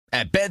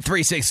At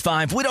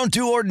Bet365, we don't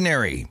do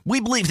ordinary. We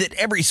believe that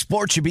every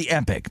sport should be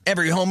epic.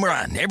 Every home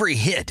run, every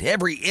hit,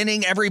 every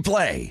inning, every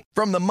play.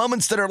 From the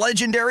moments that are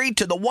legendary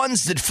to the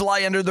ones that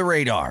fly under the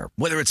radar.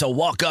 Whether it's a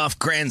walk-off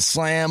grand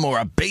slam or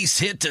a base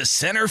hit to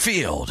center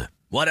field.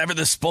 Whatever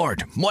the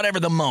sport, whatever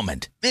the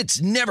moment.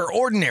 It's never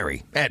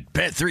ordinary at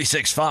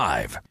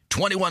Bet365.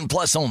 21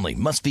 plus only.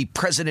 Must be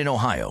present in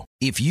Ohio.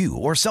 If you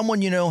or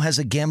someone you know has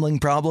a gambling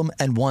problem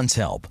and wants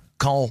help,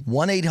 call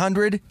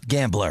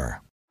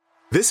 1-800-GAMBLER.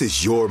 This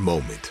is your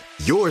moment,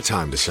 your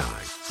time to shine,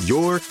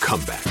 your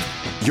comeback.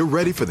 You're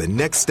ready for the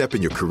next step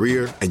in your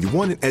career, and you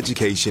want an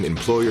education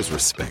employers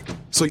respect.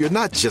 So you're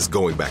not just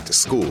going back to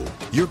school,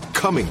 you're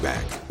coming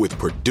back with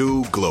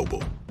Purdue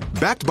Global.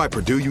 Backed by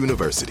Purdue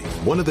University,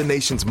 one of the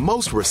nation's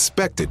most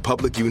respected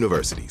public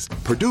universities,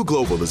 Purdue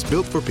Global is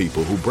built for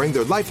people who bring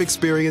their life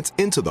experience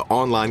into the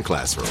online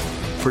classroom.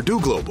 Purdue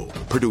Global,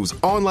 Purdue's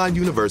online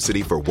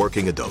university for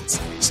working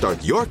adults.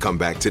 Start your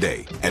comeback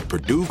today at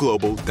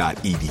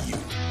purdueglobal.edu.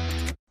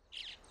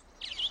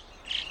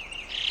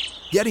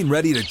 Getting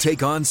ready to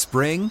take on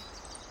spring?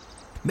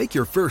 Make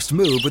your first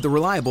move with the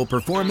reliable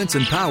performance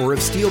and power of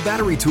Steel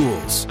battery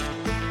tools.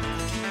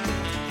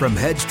 From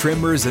hedge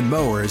trimmers and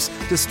mowers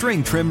to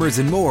string trimmers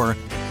and more,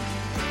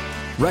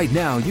 right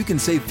now you can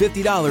save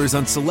 $50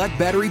 on select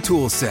battery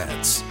tool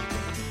sets.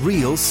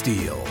 Real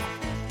Steel.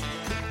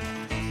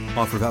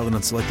 Offer valid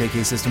on select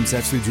AK system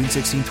sets through June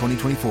 16,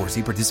 2024.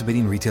 See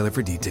participating retailer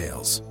for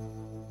details.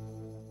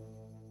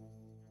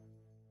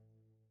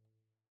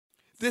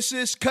 This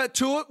is Cut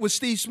to It with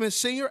Steve Smith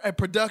Sr., a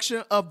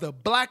production of The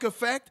Black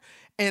Effect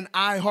and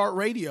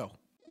iHeartRadio.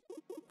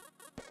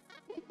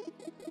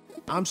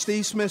 I'm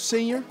Steve Smith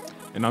Sr.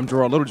 And I'm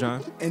Gerald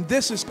Littlejohn. And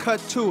this is Cut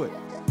to It.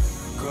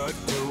 Cut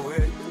to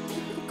it,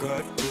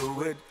 cut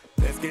to it,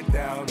 let's get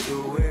down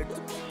to it,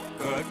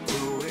 cut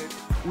to it.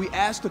 We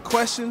ask the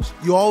questions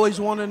you always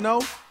want to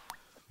know,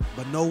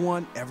 but no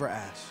one ever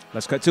asks.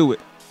 Let's cut to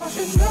it.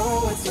 You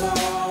know it's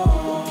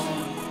on.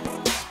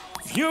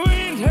 If you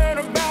ain't heard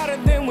about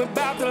it, then we're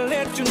about to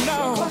let you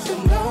know. Cause you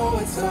know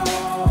it's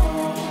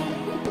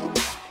on.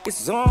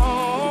 It's on.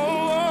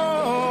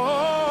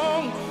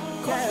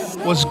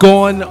 What's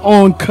going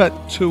on?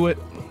 Cut to it.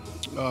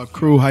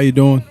 Crew, how you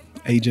doing?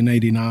 Agent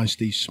 89,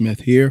 Steve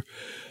Smith here.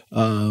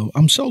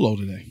 I'm solo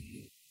today.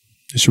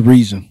 It's a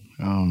reason.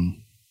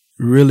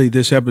 Really,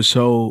 this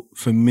episode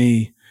for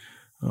me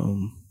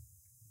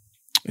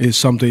is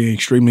something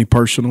extremely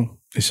personal.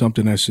 It's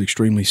something that's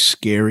extremely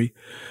scary.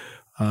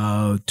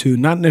 To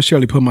not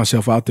necessarily put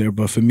myself out there,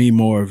 but for me,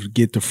 more of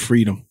get the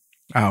freedom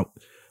out.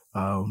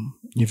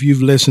 If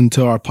you've listened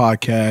to our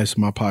podcast,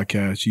 my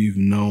podcast, you've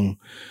known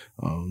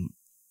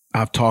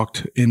I've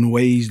talked in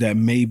ways that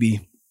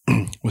maybe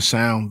would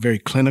sound very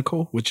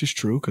clinical, which is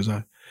true because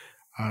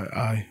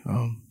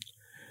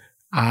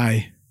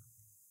I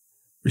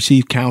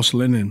receive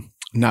counseling, and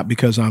not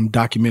because I'm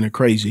documented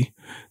crazy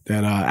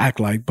that I act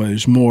like, but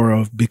it's more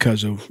of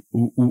because of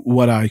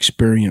what I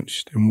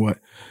experienced and what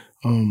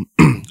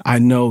I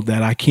know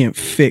that I can't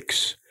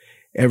fix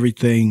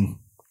everything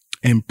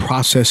and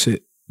process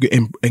it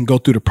and go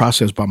through the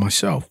process by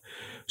myself.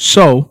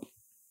 So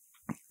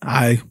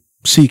I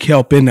seek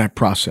help in that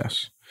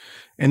process.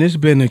 And it's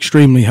been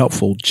extremely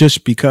helpful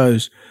just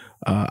because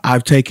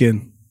I've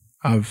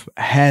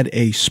had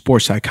a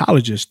sports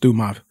psychologist through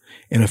my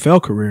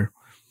NFL career,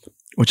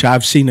 which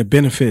I've seen the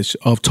benefits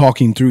of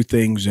talking through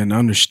things and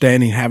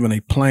understanding, having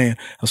a plan,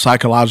 a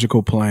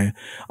psychological plan,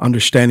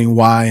 understanding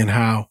why and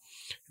how.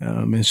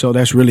 And so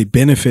that's really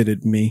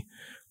benefited me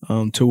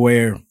to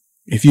where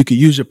if you could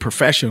use it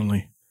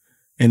professionally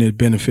and it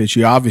benefits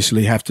you,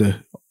 obviously have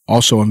to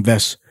also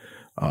invest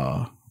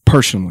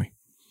personally.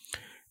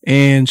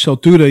 And so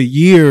through the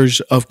years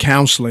of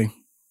counseling,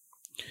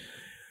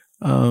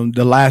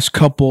 the last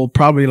couple,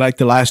 probably like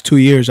the last 2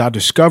 years, I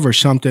discovered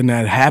something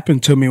that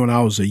happened to me when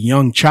I was a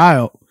young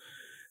child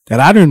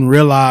that I didn't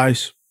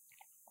realize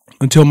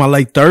until my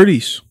late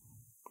 30s.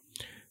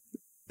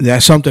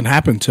 That something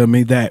happened to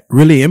me that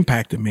really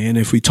impacted me. And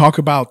if we talk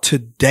about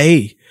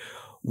today,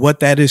 what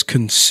that is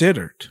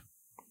considered,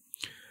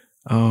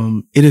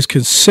 it is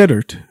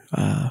considered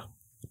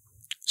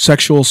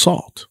sexual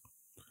assault.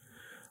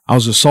 I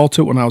was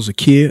assaulted when I was a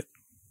kid.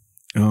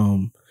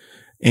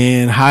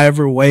 And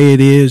however way it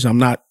is, I'm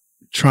not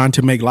trying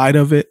to make light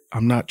of it.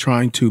 I'm not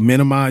trying to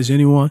minimize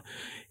anyone.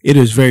 It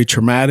is very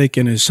traumatic,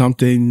 and it's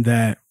something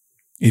that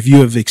if you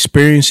have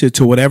experienced it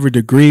to whatever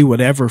degree,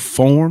 whatever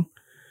form,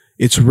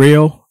 it's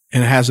real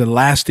and it has a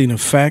lasting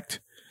effect.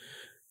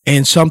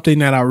 And something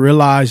that I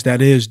realized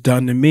that is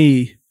done to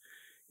me,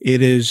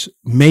 it is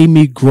made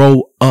me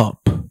grow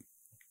up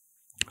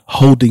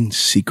holding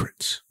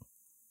secrets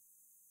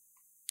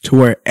to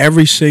where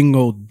every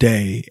single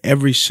day,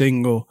 every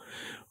single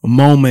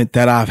moment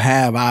that I've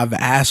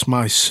asked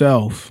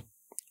myself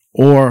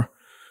or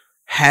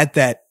had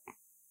that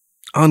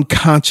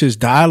unconscious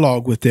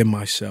dialogue within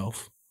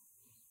myself.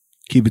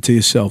 Keep it to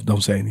yourself.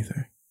 Don't say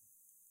anything.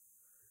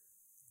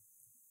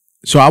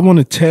 So I want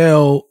to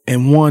tell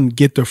and one,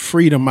 get the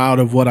freedom out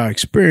of what I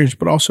experienced,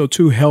 but also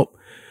to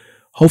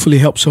hopefully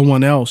help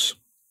someone else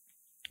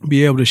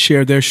be able to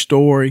share their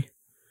story,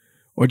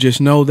 or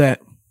just know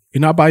that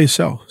you're not by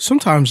yourself.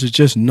 Sometimes it's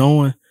just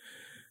knowing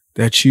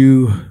that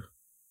you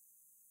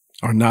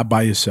are not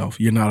by yourself.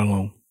 You're not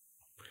alone.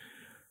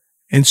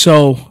 And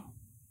so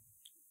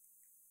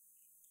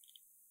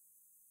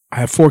I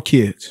have 4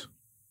 kids,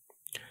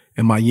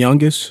 and my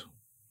youngest,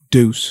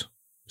 Deuce,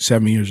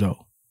 7 years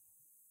old.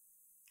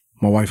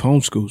 My wife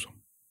homeschools him.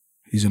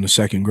 He's in the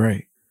 2nd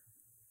grade.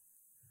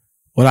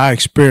 What I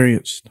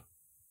experienced,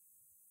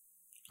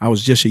 I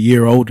was just a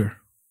year older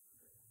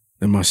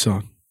than my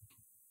son,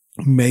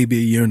 maybe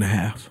a year and a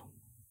half,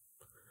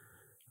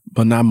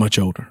 but not much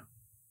older.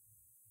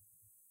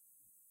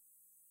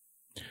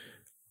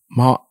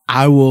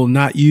 I will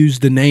not use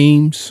the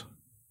names,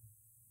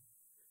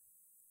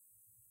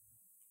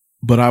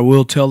 but I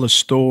will tell a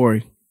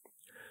story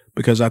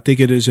because I think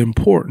it is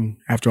important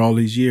after all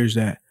these years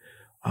that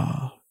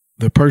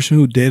the person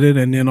who did it,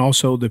 and then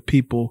also the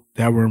people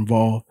that were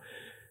involved,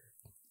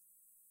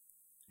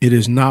 it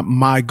is not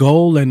my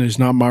goal and it's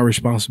not my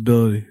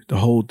responsibility to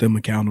hold them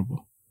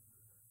accountable.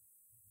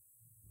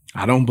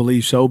 I don't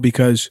believe so,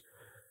 because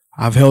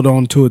I've held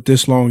on to it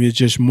this long. It's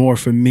just more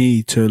for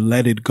me to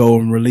let it go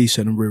and release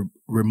it and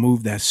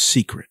remove that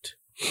secret.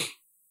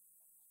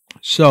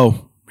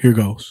 So here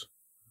goes.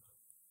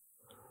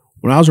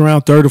 When I was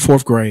around 3rd or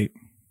 4th grade,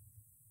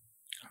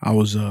 I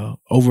was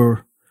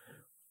over.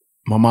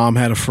 My mom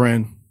had a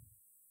friend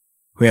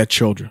who had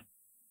children.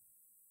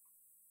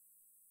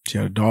 She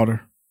had a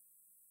daughter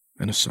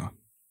and a son.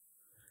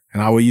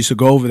 And I used to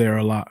go over there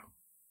a lot.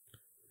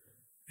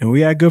 And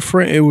we had good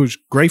friend. It was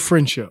great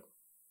friendship.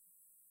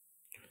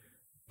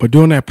 But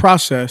during that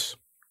process,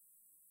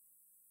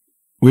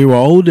 we were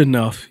old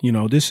enough,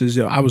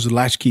 I was a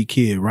latchkey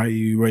kid, right?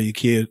 You wear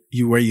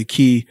your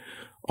key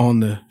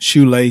on the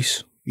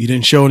shoelace. You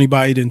didn't show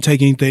anybody, you didn't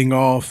take anything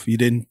off. You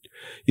didn't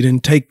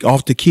take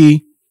off the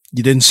key.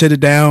 You didn't sit it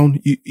down.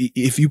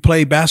 If you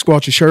played basketball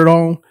with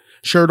your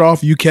shirt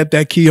off, you kept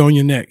that key on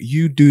your neck.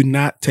 You do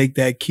not take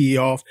that key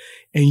off,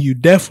 and you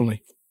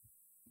definitely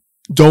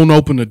don't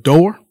open the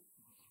door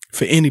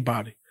for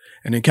anybody.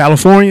 And in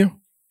California,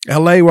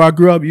 LA, where I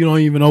grew up, you don't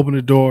even open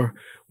the door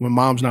when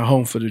mom's not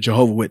home for the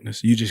Jehovah's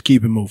Witness. You just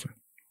keep it moving.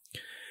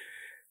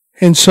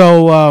 And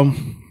so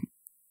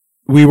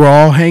we were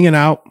all hanging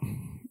out.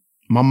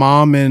 My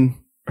mom and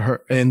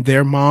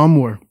their mom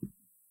were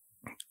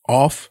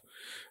off.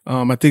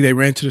 I think they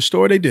ran to the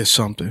store. They did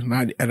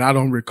something, and I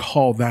don't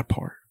recall that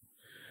part.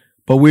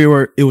 But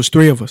it was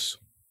 3 of us.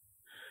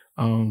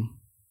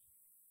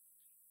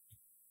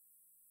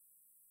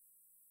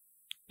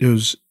 It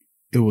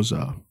was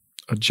a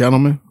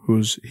gentleman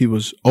he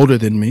was older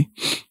than me,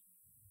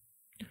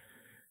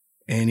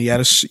 and he had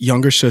a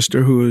younger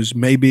sister who was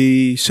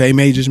maybe same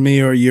age as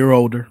me or a year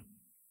older,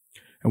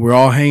 and we're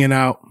all hanging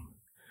out,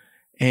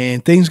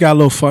 and things got a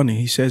little funny.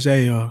 He says,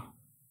 "Hey,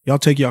 y'all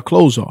take your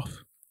clothes off."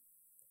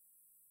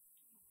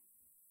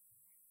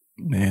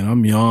 Man,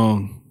 I'm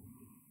young,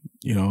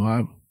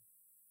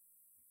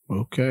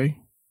 okay.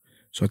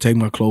 So I take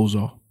my clothes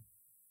off.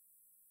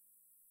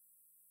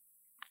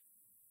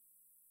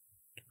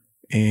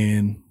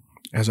 And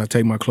as I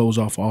take my clothes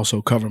off, I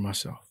also cover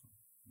myself.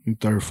 In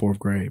 3rd, 4th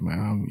grade,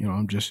 man,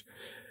 I'm just,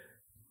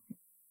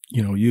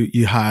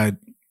 you hide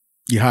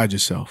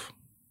yourself.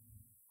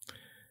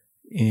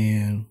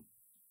 And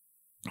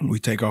we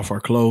take off our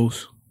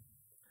clothes,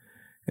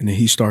 and then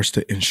he starts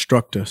to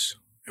instruct us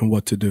in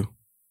what to do.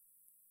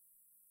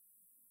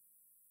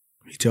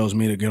 He tells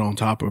me to get on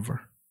top of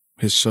her,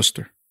 his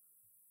sister.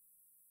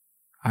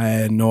 I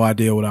had no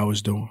idea what I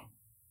was doing.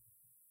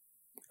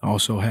 I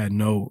also had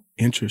no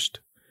interest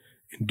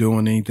in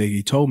doing anything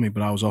he told me,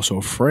 but I was also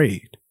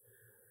afraid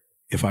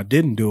if I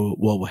didn't do it,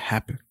 what would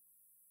happen?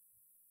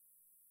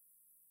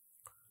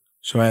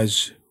 So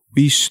as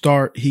we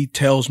start, he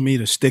tells me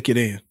to stick it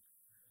in.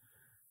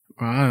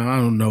 I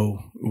don't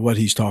know what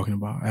he's talking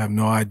about. I have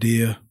no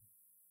idea,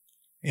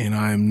 and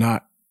I am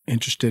not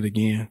interested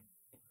again.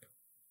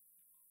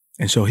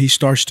 And so he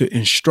starts to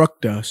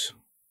instruct us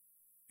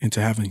into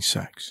having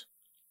sex.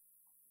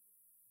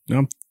 Now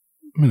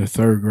I'm in the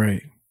 3rd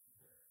grade.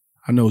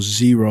 I know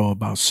 0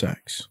 about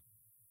sex.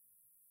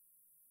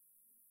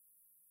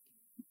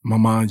 My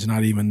mind's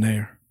not even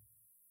there,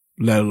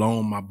 let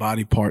alone my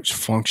body parts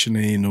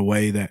functioning in a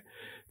way that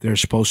they're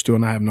supposed to,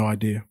 and I have no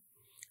idea.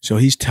 So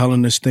he's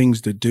telling us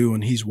things to do,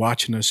 and he's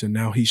watching us, and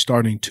now he's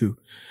starting to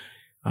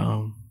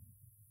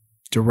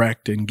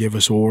direct and give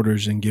us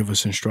orders and give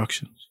us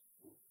instructions.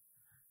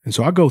 And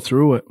so I go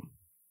through it,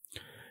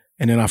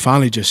 and then I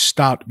finally just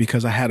stopped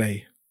because I had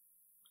a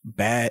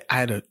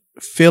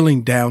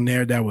feeling down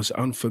there that was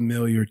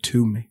unfamiliar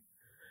to me.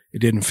 It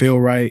didn't feel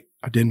right.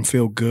 I didn't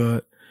feel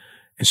good.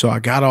 And so I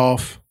got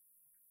off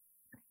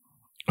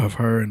of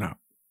her, and I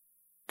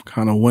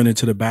kind of went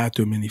into the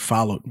bathroom, and he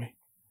followed me.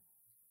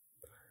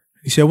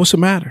 He said, "What's the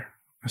matter?"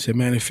 I said,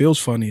 "Man, it feels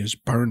funny. It's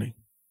burning."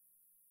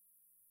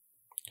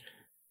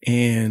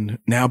 And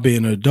now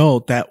being an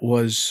adult, that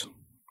was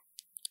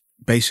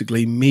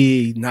basically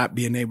me not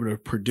being able to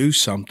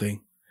produce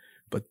something,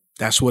 but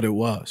that's what it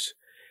was.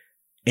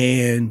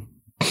 And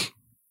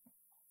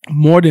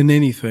more than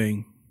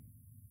anything,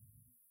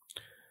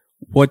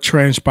 what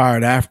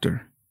transpired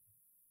after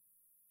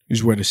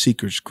is where the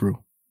secrets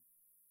grew,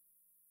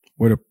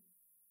 where the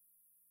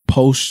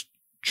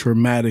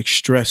post-traumatic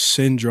stress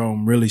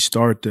syndrome really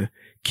started to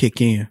kick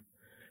in.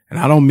 And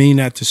I don't mean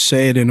that to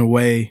say it in a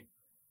way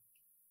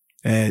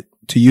that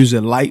to use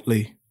it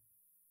lightly,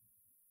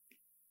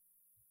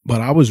 but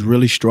I was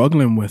really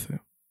struggling with it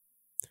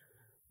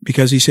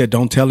because he said,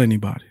 don't tell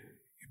anybody.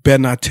 You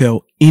better not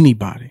tell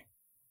anybody.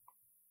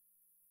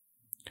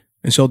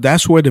 And so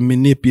that's where the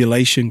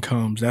manipulation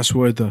comes. That's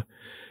where the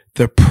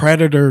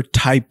predator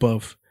type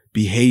of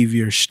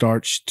behavior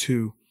starts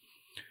to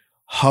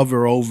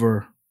hover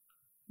over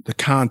the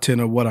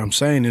content of what I'm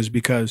saying, is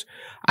because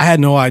I had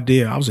no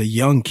idea. I was a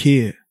young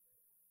kid,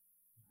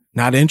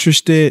 not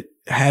interested,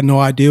 had no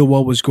idea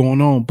what was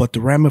going on, but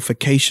the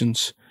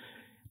ramifications,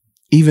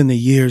 even the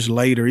years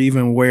later,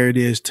 even where it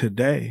is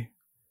today,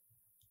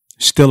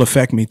 still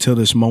affect me till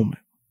this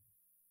moment.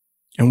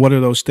 And what are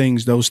those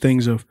things? Those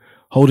things of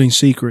holding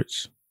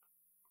secrets,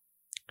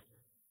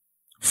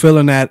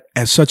 feeling that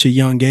at such a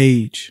young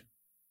age,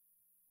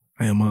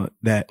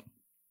 that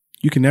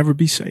you can never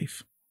be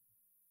safe.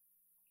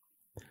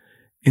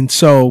 And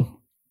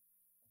so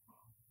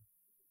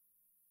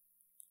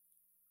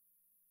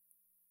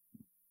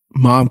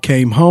Mom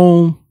came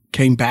home,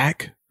 came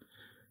back.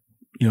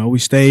 We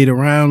stayed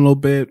around a little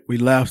bit. We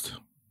left.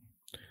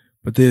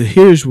 But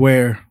here's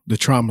where the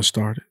trauma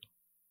started.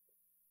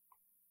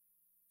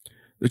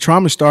 The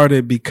trauma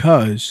started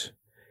because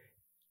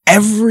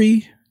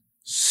every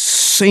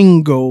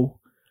single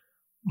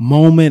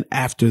moment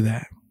after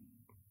that,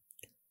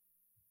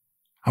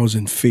 I was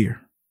in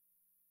fear.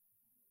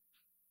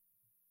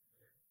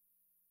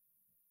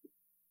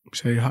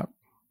 Say,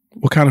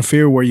 what kind of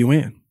fear were you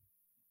in?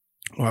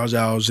 Well,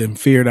 I was in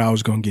fear that I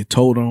was going to get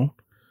told on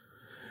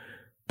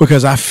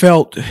because I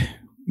felt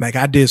like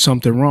I did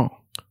something wrong.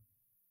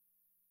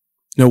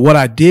 What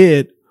I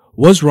did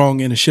was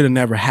wrong and it should have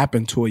never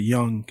happened to a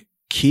young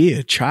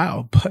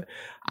child, but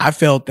I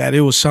felt that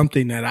it was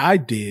something that I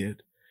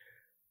did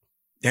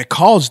that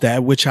caused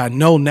that, which I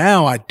know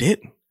now I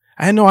didn't.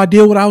 I had no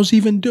idea what I was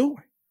even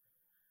doing.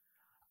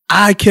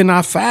 I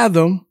cannot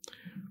fathom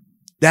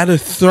that a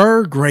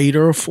third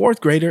grader or fourth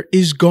grader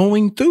is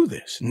going through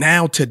this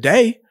now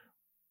today.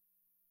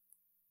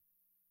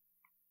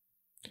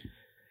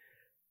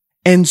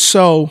 And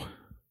so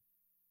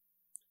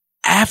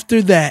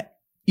after that,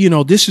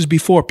 this is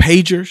before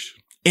pagers,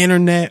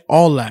 internet,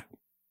 all that.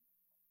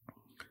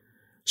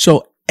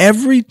 So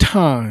every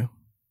time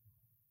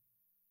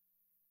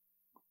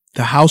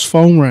the house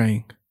phone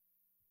rang,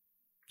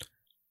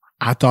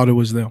 I thought it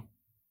was them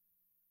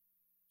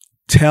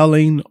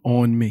telling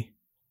on me.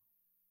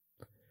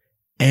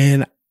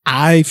 And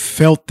I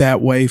felt that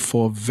way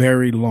for a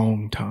very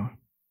long time.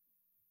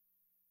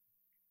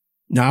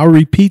 Now, I'll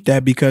repeat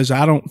that because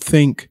I don't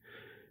think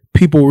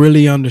people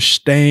really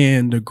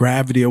understand the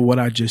gravity of what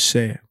I just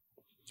said.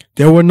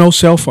 There were no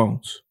cell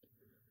phones.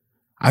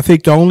 I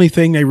think the only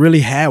thing they really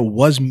had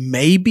was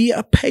maybe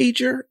a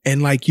pager,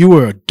 and like you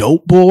were a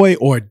dope boy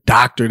or a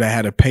doctor that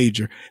had a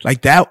pager.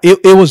 Like that,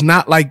 it was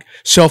not like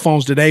cell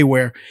phones today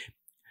where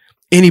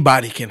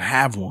anybody can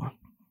have one.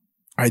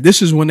 All right,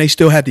 this is when they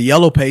still had the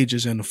yellow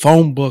pages and the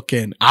phone book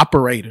and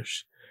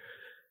operators.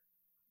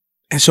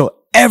 And so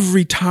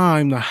every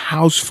time the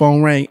house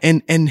phone rang,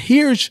 and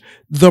here's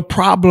the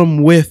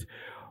problem with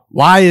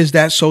why is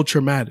that so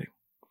traumatic?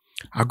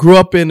 I grew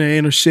up in the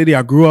inner city.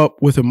 I grew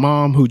up with a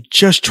mom who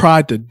just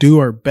tried to do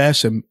her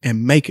best and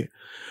make it.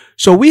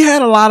 So we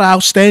had a lot of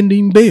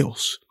outstanding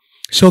bills.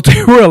 So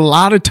there were a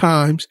lot of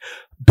times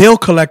bill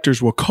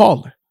collectors were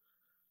calling.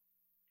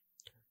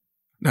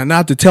 Now,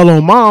 not to tell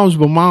on moms,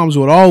 but moms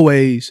would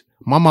always,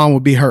 my mom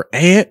would be her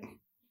aunt,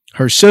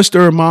 her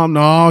sister, and mom,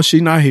 no,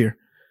 she's not here.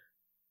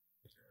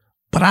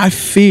 But I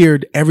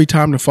feared every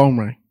time the phone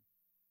rang.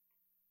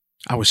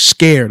 I was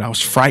scared. I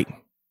was frightened.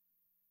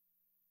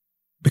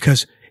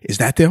 Because is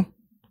that them?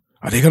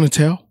 Are they going to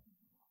tell?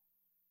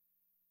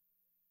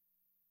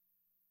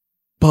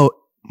 But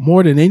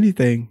more than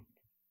anything,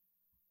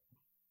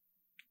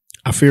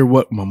 I fear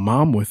what my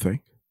mom would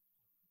think.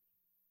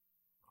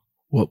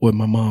 What would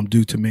my mom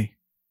do to me?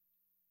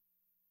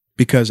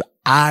 Because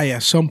I,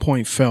 at some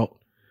point, felt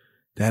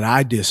that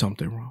I did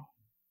something wrong.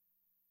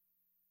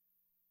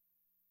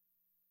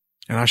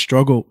 And I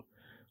struggled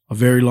a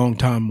very long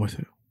time with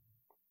it.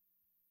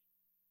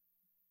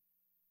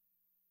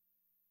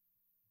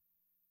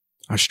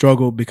 I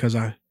struggled because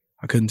I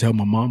couldn't tell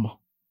my mama.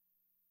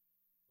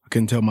 I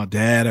couldn't tell my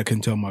dad. I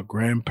couldn't tell my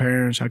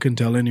grandparents. I couldn't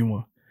tell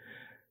anyone.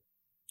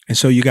 And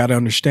so you got to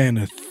understand,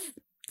 a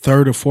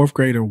third or fourth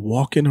grader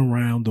walking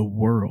around the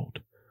world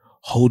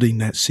holding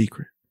that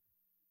secret,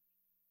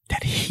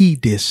 that he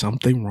did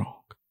something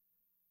wrong,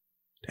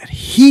 that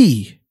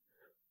he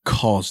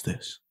caused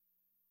this.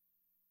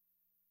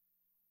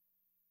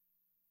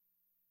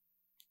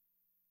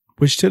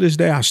 Which to this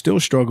day, I still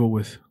struggle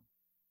with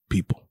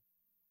people.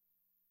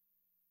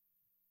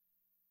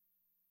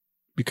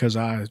 Because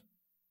I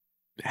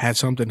had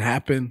something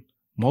happen,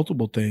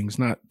 multiple things,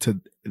 not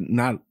to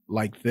not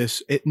like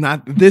this.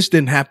 This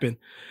didn't happen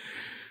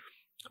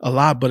a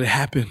lot, but it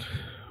happened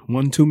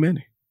one too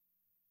many.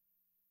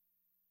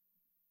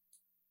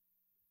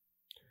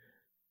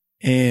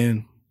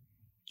 And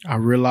I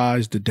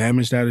realized the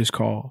damage that is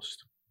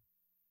caused.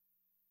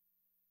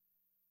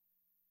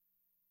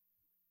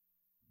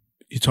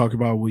 You talk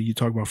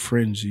about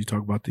friends, you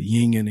talk about the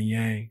yin and the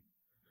yang.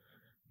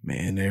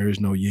 Man, there is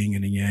no yin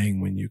and the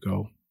yang when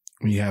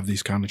you have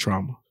these kind of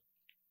trauma.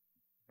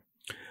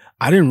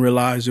 I didn't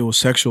realize it was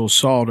sexual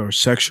assault or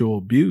sexual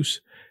abuse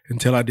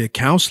until I did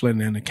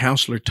counseling, and the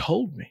counselor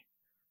told me.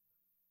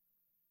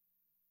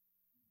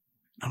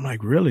 I'm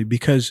like, really?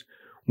 Because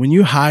when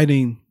you're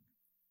hiding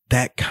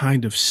that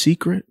kind of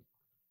secret,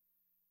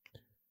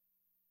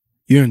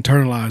 you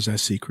internalize that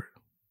secret.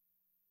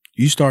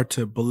 You start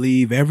to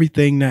believe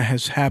everything that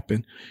has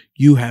happened,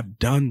 you have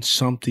done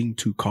something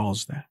to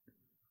cause that.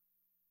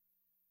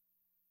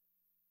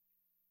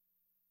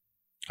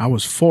 I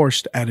was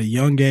forced at a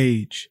young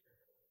age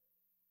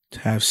to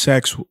have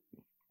sex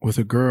with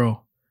a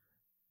girl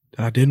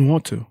that I didn't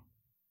want to.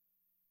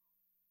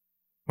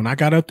 When I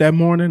got up that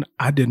morning,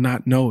 I did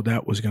not know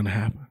that was going to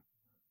happen.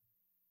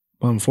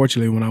 But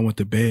unfortunately, when I went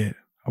to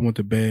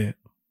bed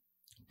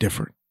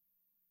different.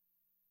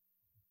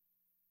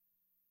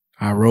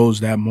 I rose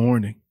that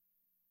morning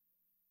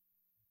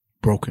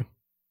broken.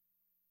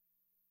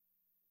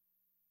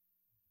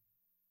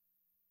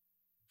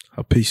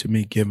 A piece of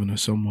me given to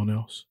someone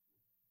else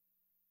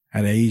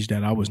at an age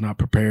that I was not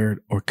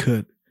prepared or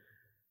could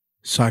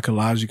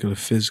psychologically,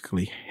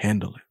 physically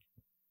handle it.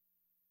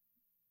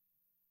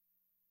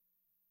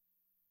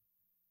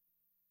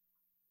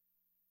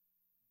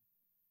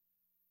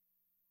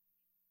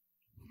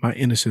 My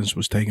innocence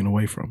was taken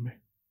away from me.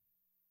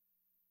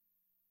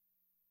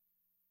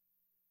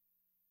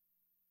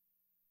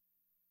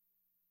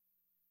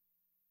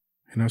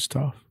 And that's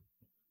tough.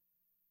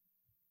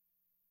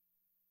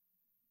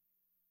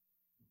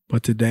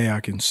 But today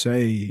I can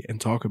say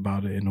and talk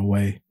about it in a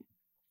way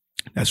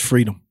that's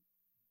freedom.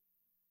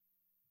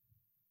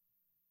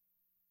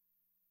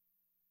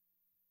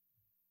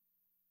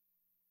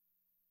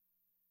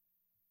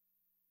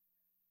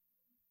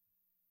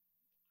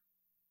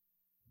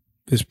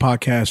 This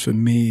podcast for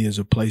me is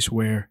a place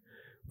where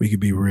we could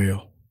be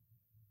real.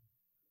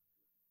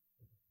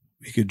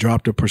 We could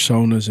drop the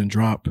personas and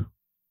drop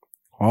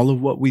all of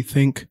what we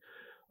think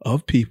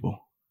of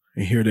people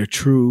and hear their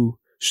true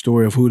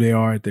story of who they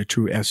are at their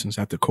true essence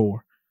at the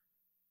core.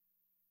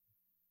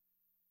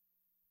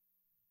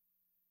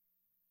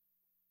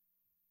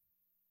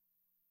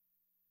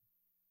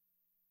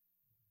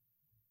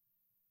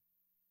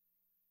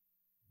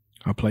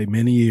 I played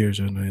many years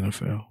in the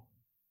NFL.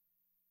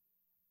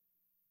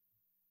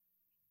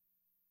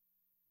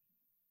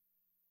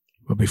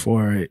 But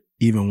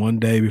one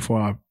day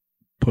before I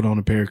put on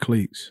a pair of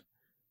cleats,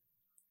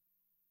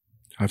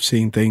 I've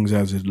seen things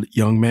as a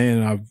young man,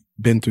 and I've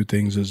been through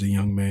things as a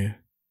young man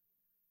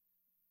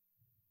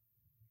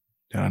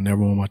that I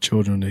never want my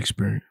children to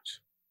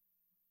experience.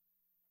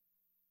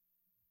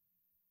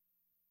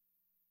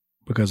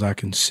 Because I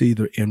can see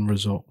the end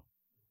result.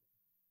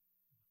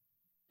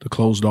 The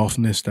closed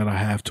offness that I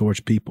have towards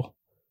people.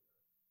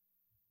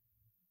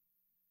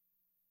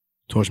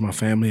 Towards my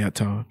family at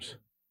times.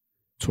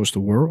 Towards the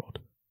world.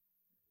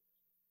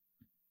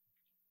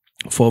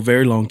 For a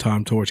very long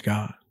time towards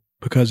God.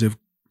 Because if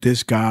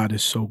this God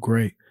is so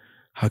great,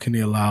 how can he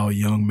allow a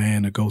young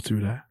man to go through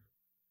that?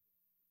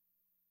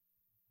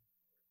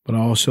 But I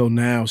also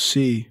now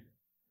see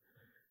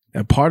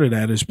that part of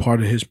that is part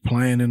of his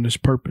plan and his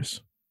purpose.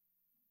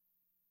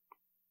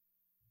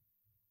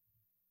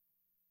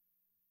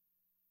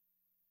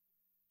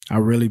 I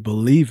really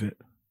believe it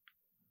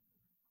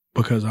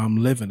because I'm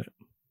living it.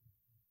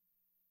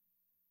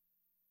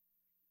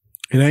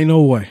 It ain't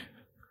no way.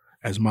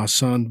 As my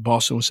son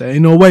Boston would say,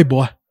 ain't no way,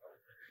 boy,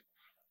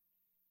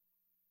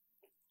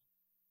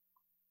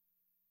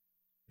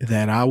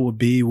 that I would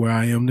be where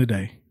I am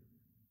today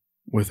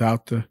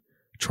without the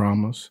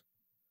traumas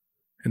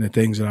and the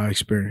things that I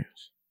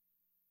experienced.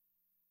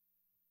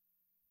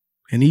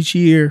 And each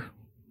year,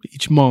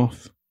 each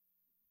month,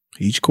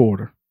 each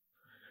quarter,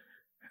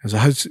 as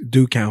I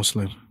do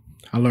counseling,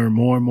 I learn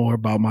more and more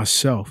about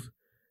myself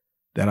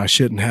that I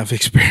shouldn't have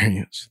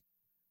experienced.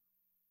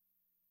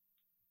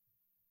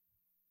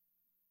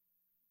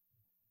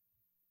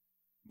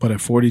 But at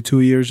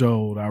 42 years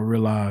old, I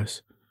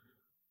realized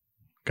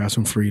I got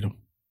some freedom.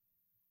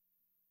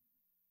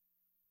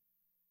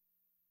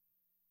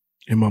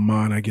 In my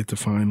mind, I get to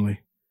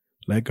finally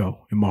let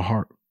go. In my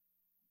heart.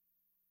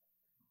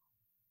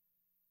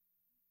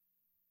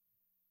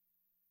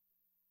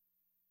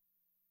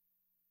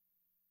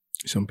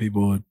 Some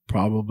people would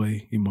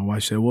probably, my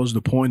wife said, what was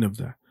the point of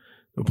that?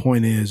 The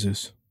point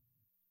is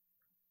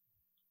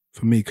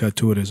for me, cut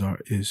to it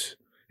is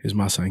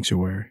my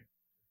sanctuary.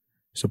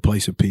 It's a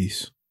place of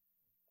peace.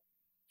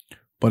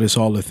 But it's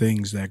all the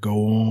things that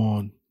go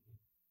on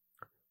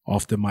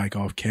off the mic,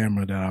 off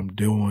camera that I'm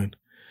doing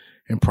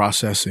and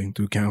processing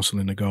through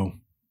counseling to go.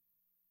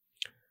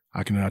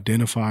 I can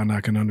identify and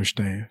I can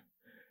understand.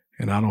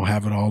 And I don't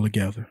have it all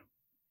together.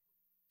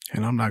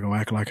 And I'm not going to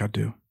act like I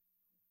do.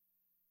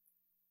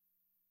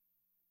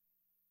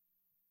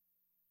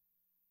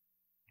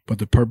 But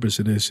the purpose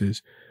of this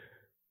is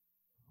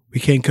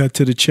we can't cut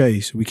to the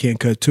chase. We can't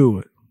cut to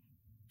it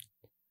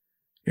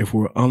if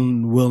we're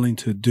unwilling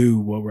to do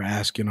what we're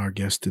asking our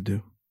guests to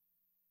do.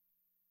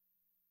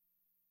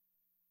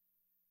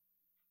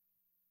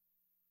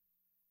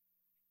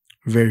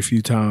 Very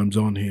few times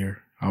on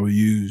here I will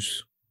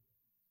use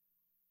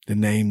the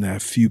name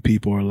that few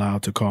people are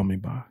allowed to call me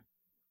by.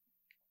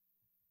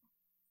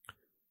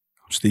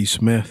 I'm Steve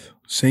Smith,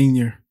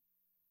 Sr.,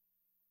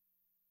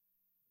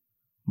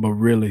 but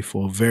really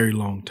for a very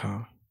long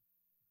time,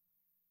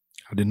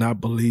 I did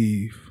not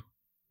believe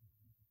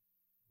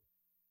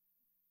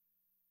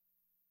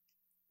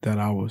that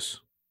I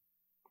was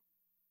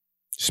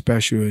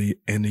special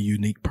and a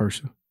unique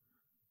person.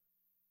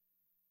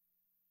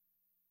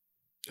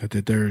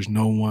 That there is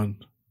no one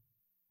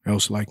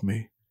else like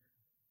me.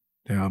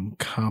 That I'm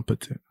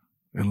competent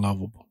and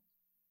lovable.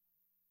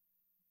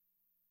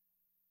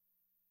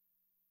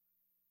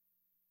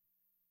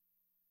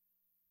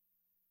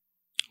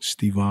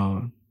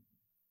 Stevan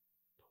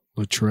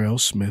Latrell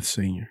Smith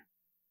Sr.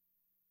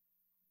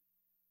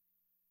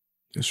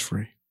 is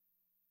free.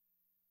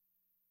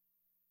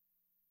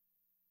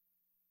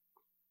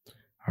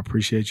 I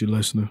appreciate you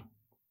listening.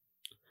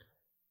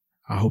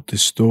 I hope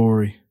this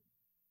story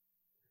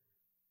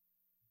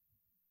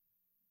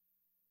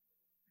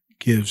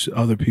gives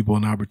other people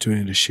an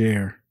opportunity to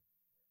share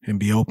and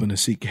be open to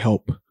seek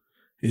help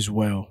as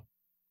well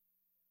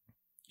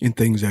in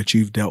things that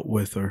you've dealt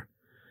with or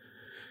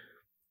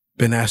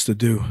been asked to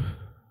do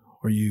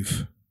or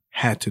you've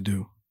had to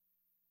do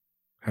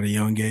at a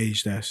young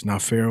age that's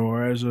not fair,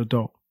 or as an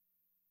adult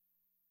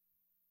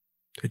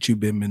that you've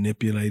been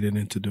manipulated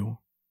into doing.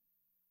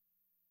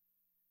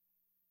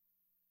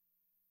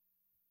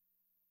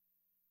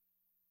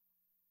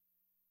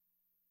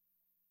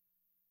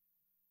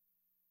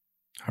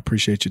 I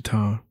appreciate your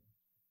time.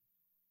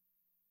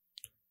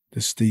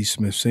 This is Steve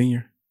Smith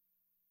Sr.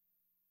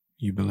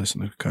 You've been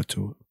listening to Cut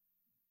to It.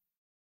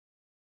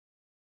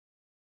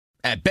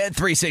 At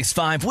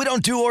Bet365, we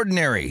don't do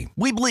ordinary.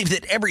 We believe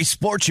that every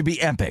sport should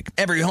be epic.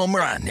 Every home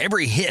run,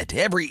 every hit,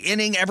 every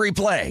inning, every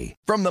play.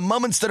 From the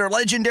moments that are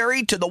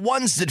legendary to the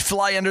ones that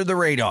fly under the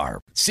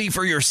radar. See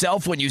for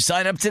yourself when you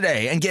sign up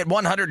today and get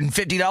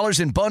 $150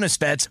 in bonus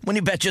bets when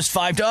you bet just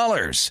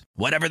 $5.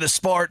 Whatever the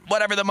sport,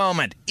 whatever the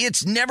moment,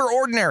 it's never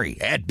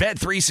ordinary at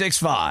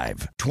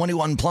Bet365.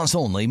 21 plus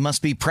only.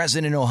 Must be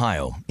present in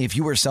Ohio. If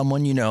you or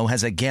someone you know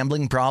has a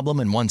gambling problem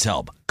and wants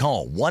help,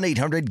 call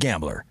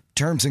 1-800-GAMBLER.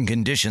 Terms and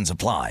conditions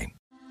apply.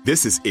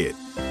 This is it.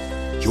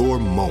 Your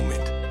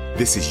moment.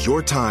 This is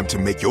your time to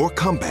make your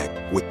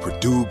comeback with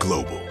Purdue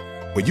Global.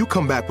 When you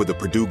come back with a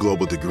Purdue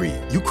Global degree,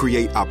 you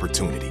create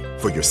opportunity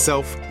for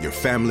yourself, your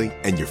family,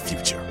 and your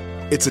future.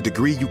 It's a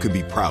degree you can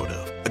be proud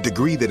of, a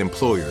degree that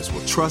employers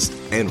will trust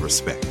and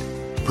respect.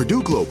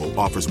 Purdue Global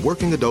offers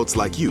working adults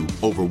like you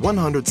over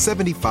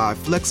 175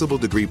 flexible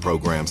degree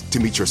programs to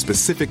meet your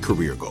specific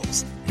career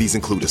goals. These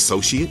include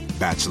associate,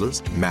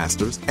 bachelor's,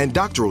 master's, and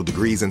doctoral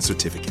degrees and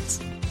certificates.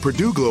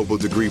 Purdue Global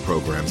degree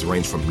programs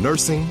range from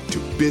nursing to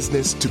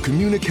business to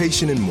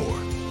communication and more.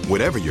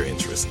 Whatever your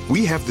interest,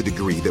 we have the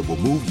degree that will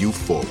move you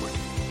forward.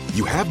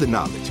 You have the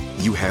knowledge,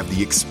 you have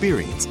the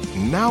experience.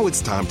 Now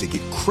it's time to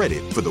get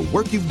credit for the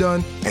work you've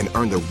done and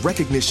earn the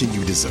recognition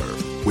you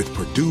deserve with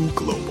Purdue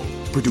Global,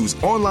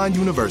 Purdue's online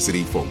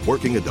university for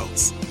working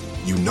adults.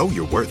 You know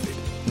you're worth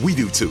it. We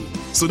do too.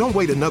 So don't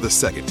wait another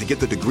second to get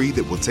the degree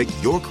that will take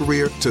your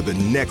career to the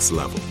next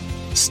level.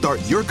 Start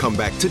your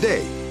comeback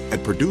today at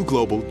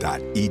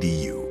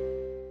purdueglobal.edu.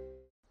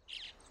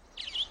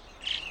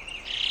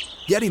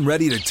 Getting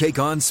ready to take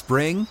on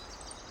spring?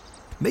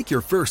 Make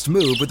your first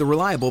move with the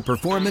reliable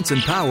performance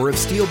and power of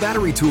Steel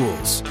battery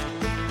tools.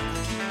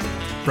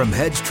 From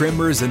hedge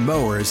trimmers and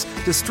mowers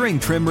to string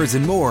trimmers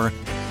and more,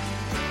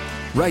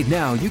 right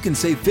now you can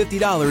save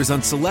 $50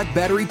 on select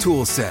battery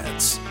tool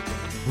sets.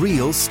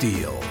 Real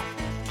Steel.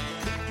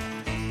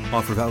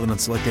 Offer valid on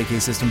select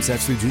AK system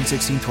sets through June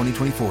 16,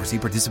 2024. See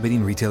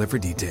participating retailer for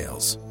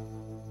details.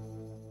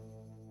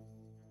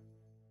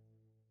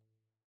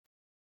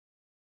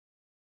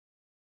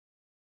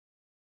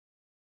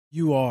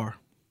 You are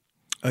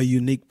a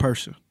unique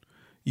person.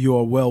 You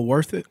are well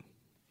worth it.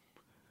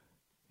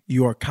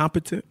 You are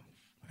competent.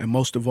 And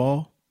most of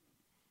all,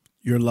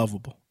 you're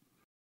lovable.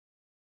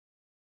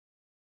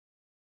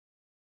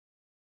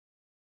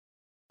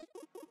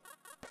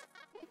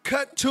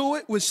 Cut to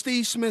It with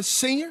Steve Smith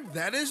Sr.,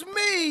 that is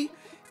me,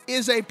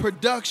 is a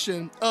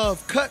production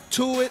of Cut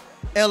to It,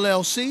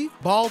 LLC,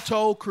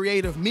 Balto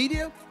Creative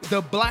Media,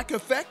 The Black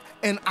Effect,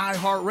 and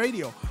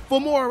iHeartRadio.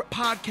 For more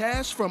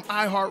podcasts from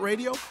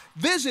iHeartRadio,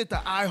 visit the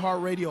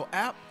iHeartRadio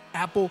app,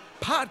 Apple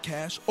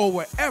Podcasts, or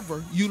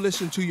wherever you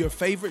listen to your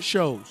favorite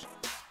shows.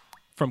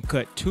 From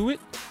Cut to It,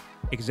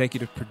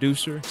 executive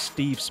producer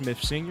Steve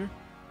Smith Sr.,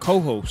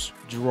 co-host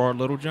Gerard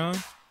Littlejohn,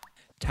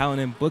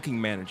 talent and booking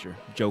manager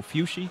Joe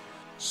Fucci,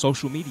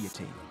 social media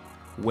team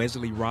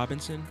Wesley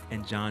Robinson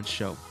and John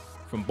Show.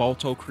 from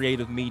Balto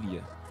Creative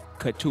Media.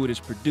 Cut To It is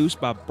produced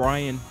by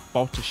Brian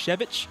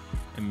Baltashevich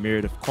and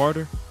Meredith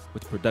Carter,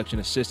 with production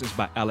assistance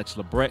by Alex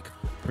Lebrecq,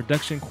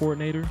 production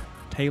coordinator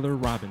Taylor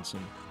Robinson.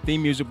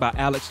 Theme music by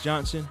Alex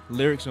Johnson,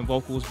 lyrics and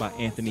vocals by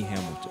Anthony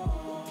Hamilton.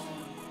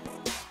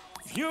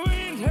 If you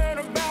ain't heard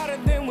about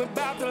it, then we're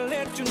about to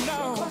let you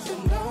know. 'Cause you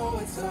know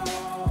it's on.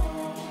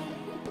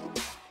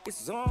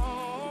 It's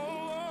on.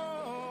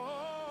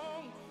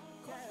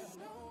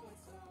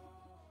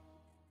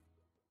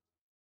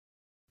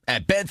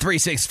 At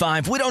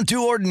Bet365, we don't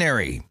do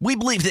ordinary. We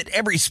believe that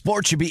every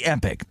sport should be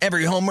epic.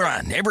 Every home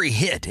run, every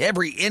hit,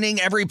 every inning,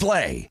 every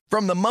play.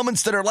 From the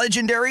moments that are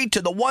legendary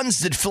to the ones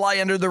that fly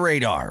under the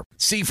radar.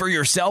 See for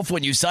yourself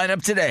when you sign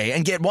up today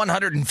and get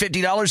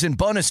 $150 in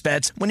bonus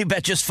bets when you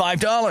bet just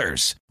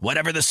 $5.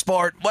 Whatever the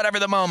sport, whatever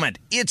the moment,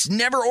 it's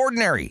never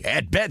ordinary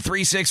at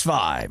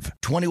Bet365.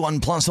 21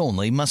 plus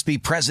only. Must be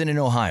present in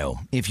Ohio.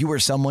 If you or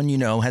someone you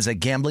know has a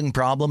gambling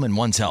problem and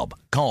wants help,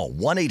 call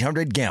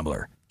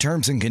 1-800-GAMBLER.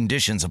 Terms and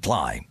conditions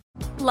apply.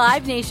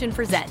 Live Nation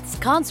presents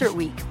Concert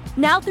Week.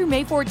 Now through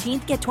May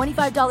 14th, get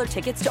 $25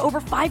 tickets to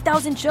over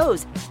 5,000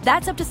 shows.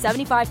 That's up to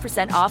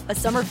 75% off a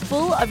summer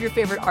full of your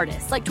favorite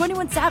artists like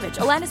 21 Savage,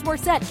 Alanis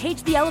Morissette,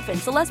 Cage the Elephant,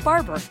 Celeste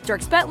Barber,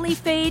 Dierks Bentley,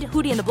 Fade,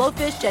 Hootie and the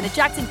Blowfish, Janet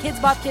Jackson, Kids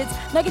Bop Kids,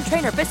 Meghan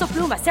Trainor, Bissell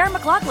Pluma, Sarah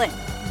McLachlan.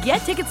 Get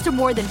tickets to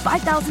more than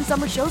 5,000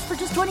 summer shows for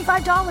just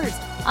 $25.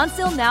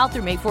 Until now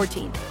through May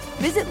 14th.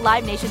 Visit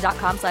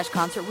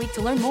LiveNation.com/Concert Week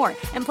to learn more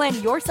and plan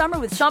your summer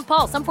with Sean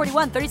Paul, Sum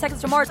 41, 30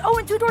 Seconds to Mars,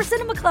 and Two Door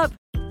Cinema Club.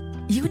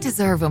 You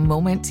deserve a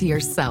moment to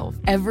yourself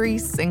every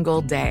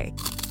single day.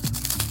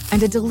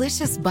 And a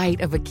delicious bite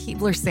of a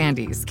Keebler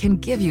Sandies can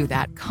give you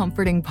that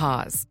comforting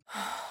pause.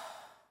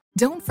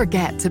 Don't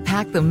forget to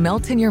pack the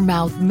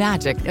melt-in-your-mouth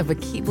magic of a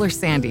Keebler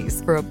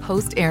Sandies for a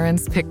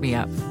post-errands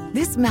pick-me-up.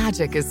 This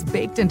magic is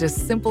baked into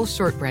simple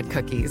shortbread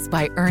cookies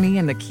by Ernie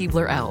and the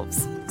Keebler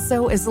Elves.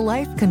 So as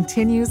life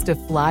continues to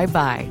fly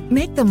by,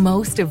 make the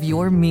most of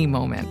your me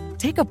moment.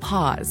 Take a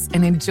pause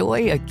and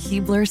enjoy a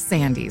Keebler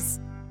Sandies.